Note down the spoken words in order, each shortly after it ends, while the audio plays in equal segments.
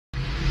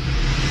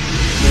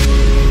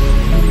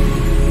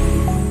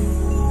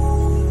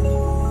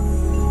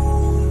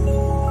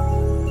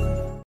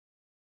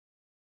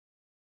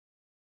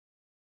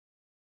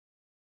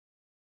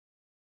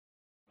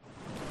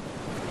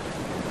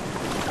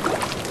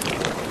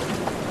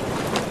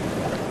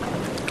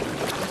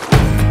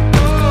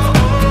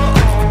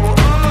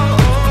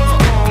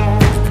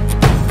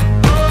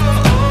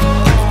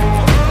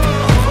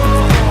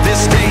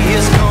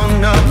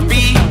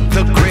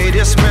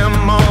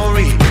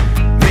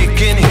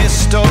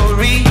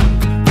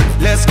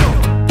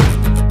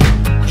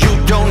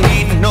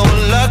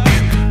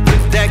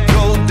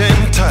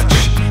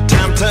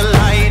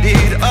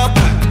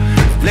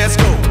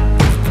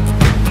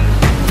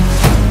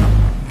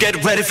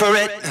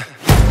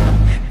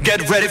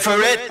Get ready for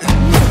it.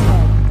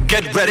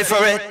 Get ready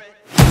for it.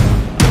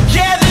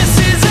 Yeah, this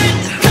is it.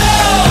 Go!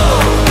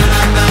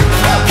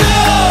 Go!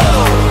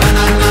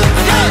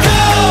 Go!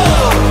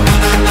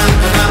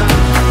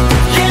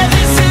 Yeah,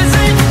 this is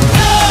it.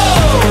 Go!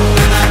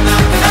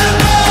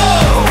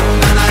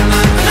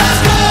 Let's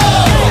go!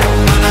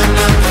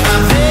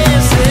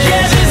 This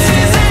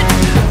is it.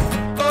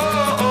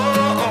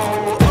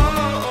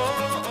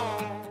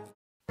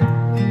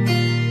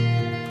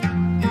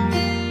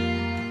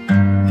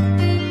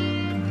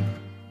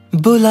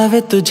 बुलावे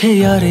तुझे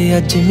यार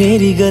आज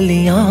मेरी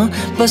गलियां,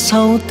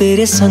 बसाऊं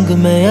तेरे संग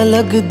मैं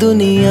अलग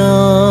दुनिया।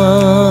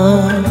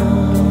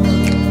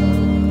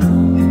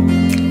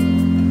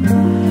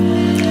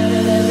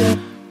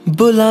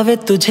 बुलावे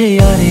तुझे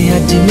यार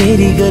आज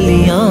मेरी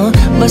गलियां,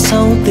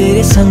 बसाऊं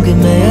तेरे संग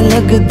मैं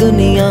अलग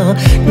दुनिया।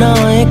 ना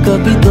आए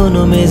कभी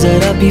दोनों में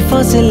जरा भी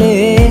फासले,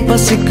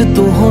 बस एक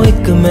तू हो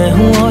एक मैं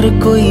हूँ और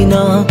कोई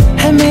ना।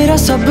 है मेरा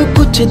सब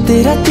कुछ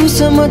तेरा तू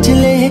समझ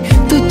ले,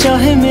 तू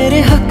चाहे मेरे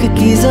हक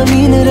की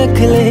जमीन रख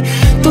ले।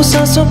 तू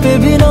सांसों पे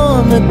भी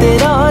नाम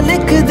तेरा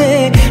लिख दे,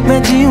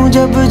 मैं जीऊं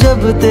जब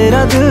जब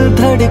तेरा दिल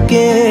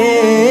धड़के।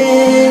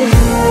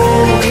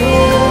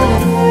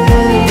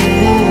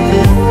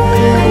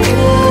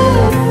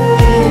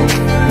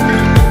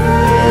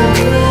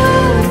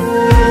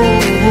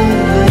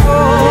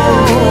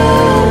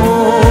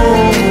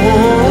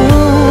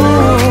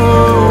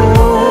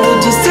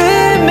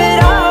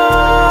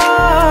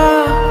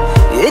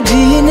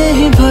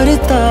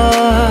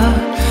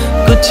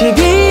 कुछ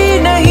भी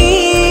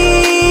नहीं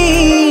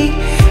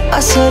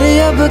असर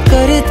अब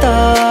करता,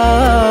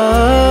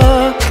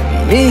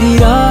 मेरी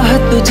राह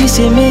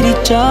तुझसे मेरी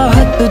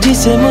चाहत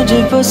तुझसे,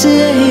 मुझे बस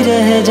यही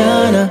रह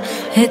जाना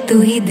है। तू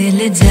ही दिल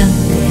जा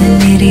है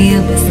मेरी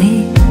अब से,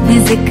 मैं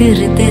जिक्र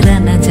तेरा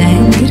ना जाए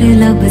मेरे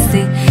लब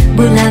से।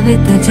 बुलावे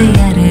तुझे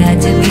यार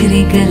आज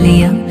मेरी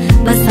गलियां,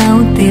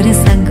 बसाऊं तेरे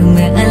संग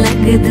में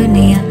अलग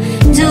दुनिया।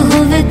 जो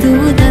होवे तू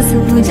दस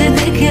मुझे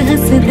देखे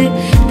हंस दे,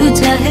 तू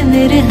चाहे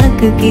मेरे हक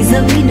की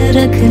जमीन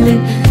रख ले।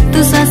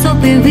 तू सांसों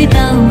पे भी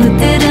नाम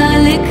तेरा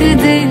लिख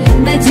दे,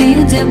 मैं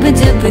जीऊं जब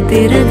जब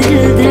तेरा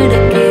दिल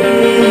धड़के।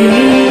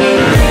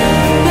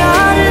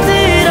 प्यार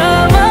तेरा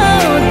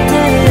बहुत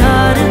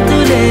यार तू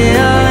ले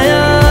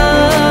आया,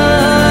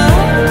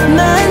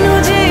 मैनू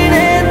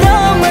जीने दा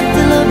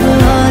मतलब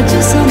आज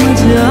समझ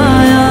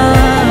आया।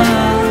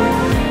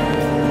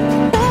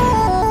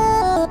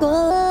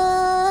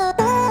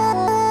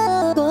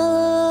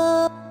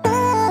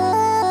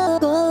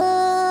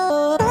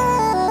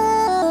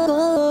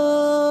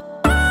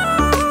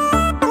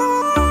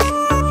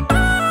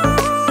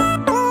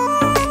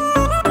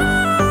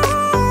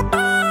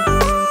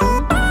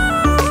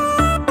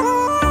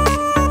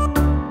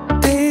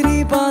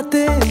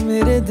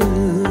 मेरे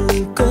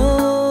दिल को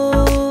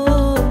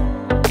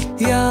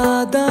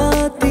याद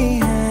आती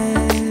है,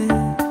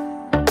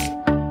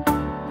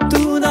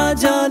 तू ना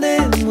जाने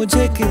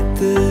मुझे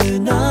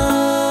कितना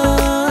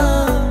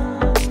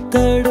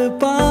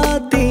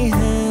तड़पाती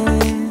है।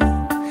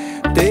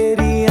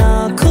 तेरी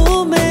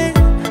आंखों में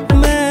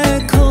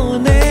मैं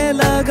खोने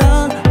लगा,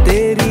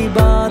 तेरी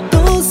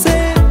बातों से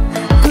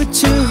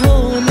कुछ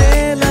होने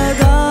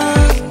लगा।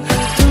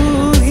 तू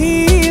ही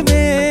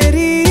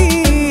मेरी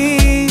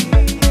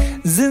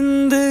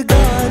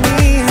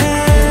जिंदगानी है,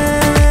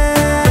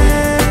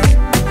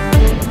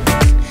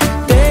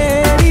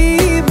 तेरी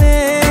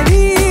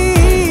मेरी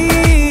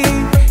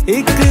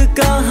एक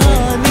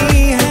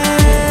कहानी है।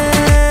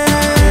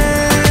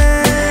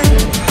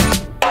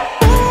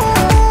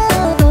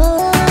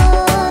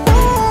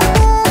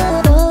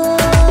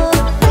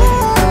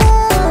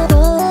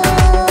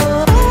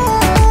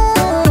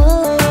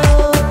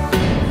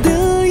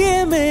 दिल ये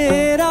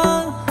मेरा,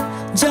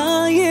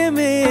 जान ये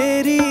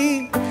मेरी,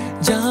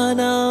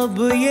 जाना अब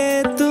ये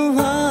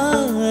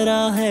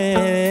तुम्हारा है।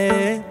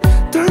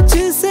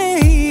 तुझसे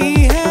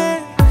ही है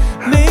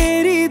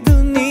मेरी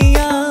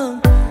दुनिया,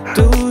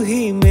 तू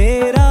ही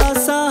मेरा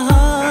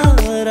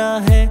सहारा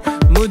है।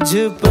 मुझ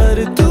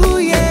पर तू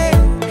ये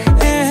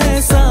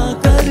ऐसा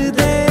कर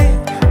दे,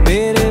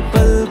 मेरे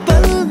पल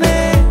पल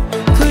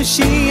में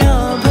खुशियां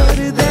भर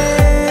दे।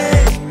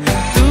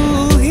 तू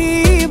ही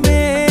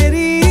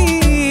मेरी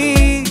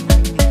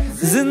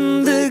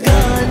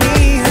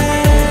जिंदगानी है,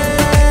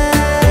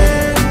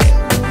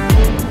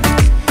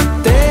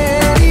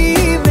 तेरी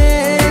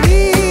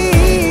मेरी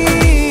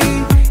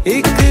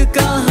एक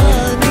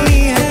कहानी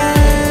है।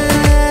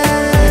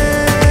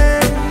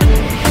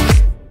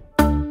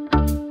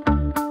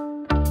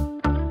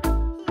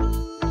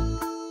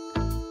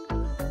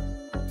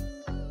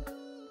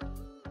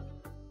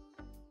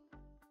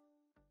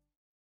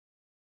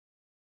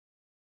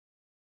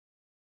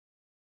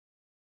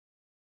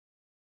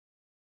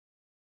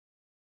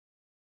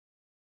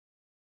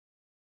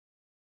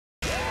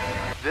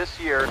 This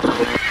year,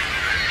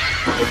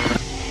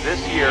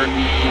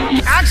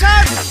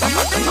 action!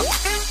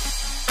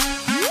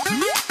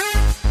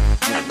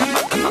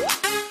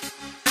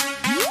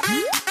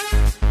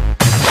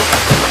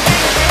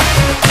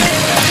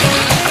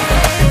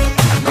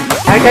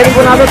 टाइटैनिक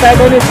बना दो,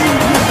 टाइटैनिक।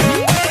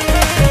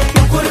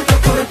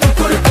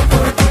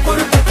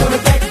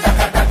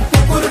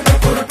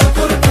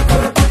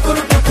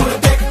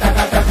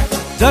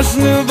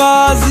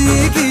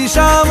 जश्नबाजी की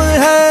शाम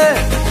है,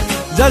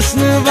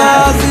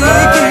 जश्नबाजी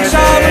की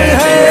शाम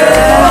है।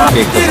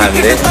 केक तो खा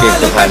ले, केक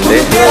तो खा ले।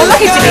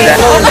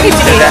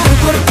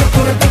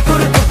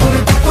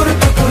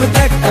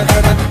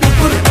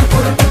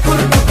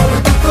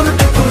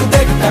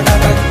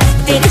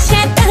 तेरी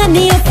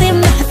शैतानियों से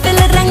महफिल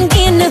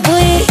रंगीन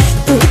हुई,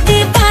 तू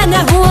दीवाना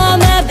हुआ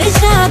मैं भी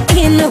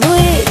शौकीन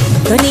हुई।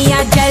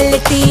 दुनिया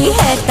जलती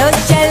है तो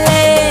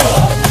चले,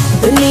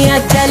 दुनिया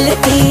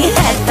चलती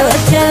है तो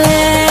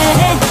चले,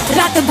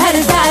 रात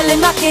भर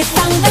जालिमा के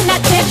संग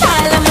नचे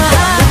ताल मार।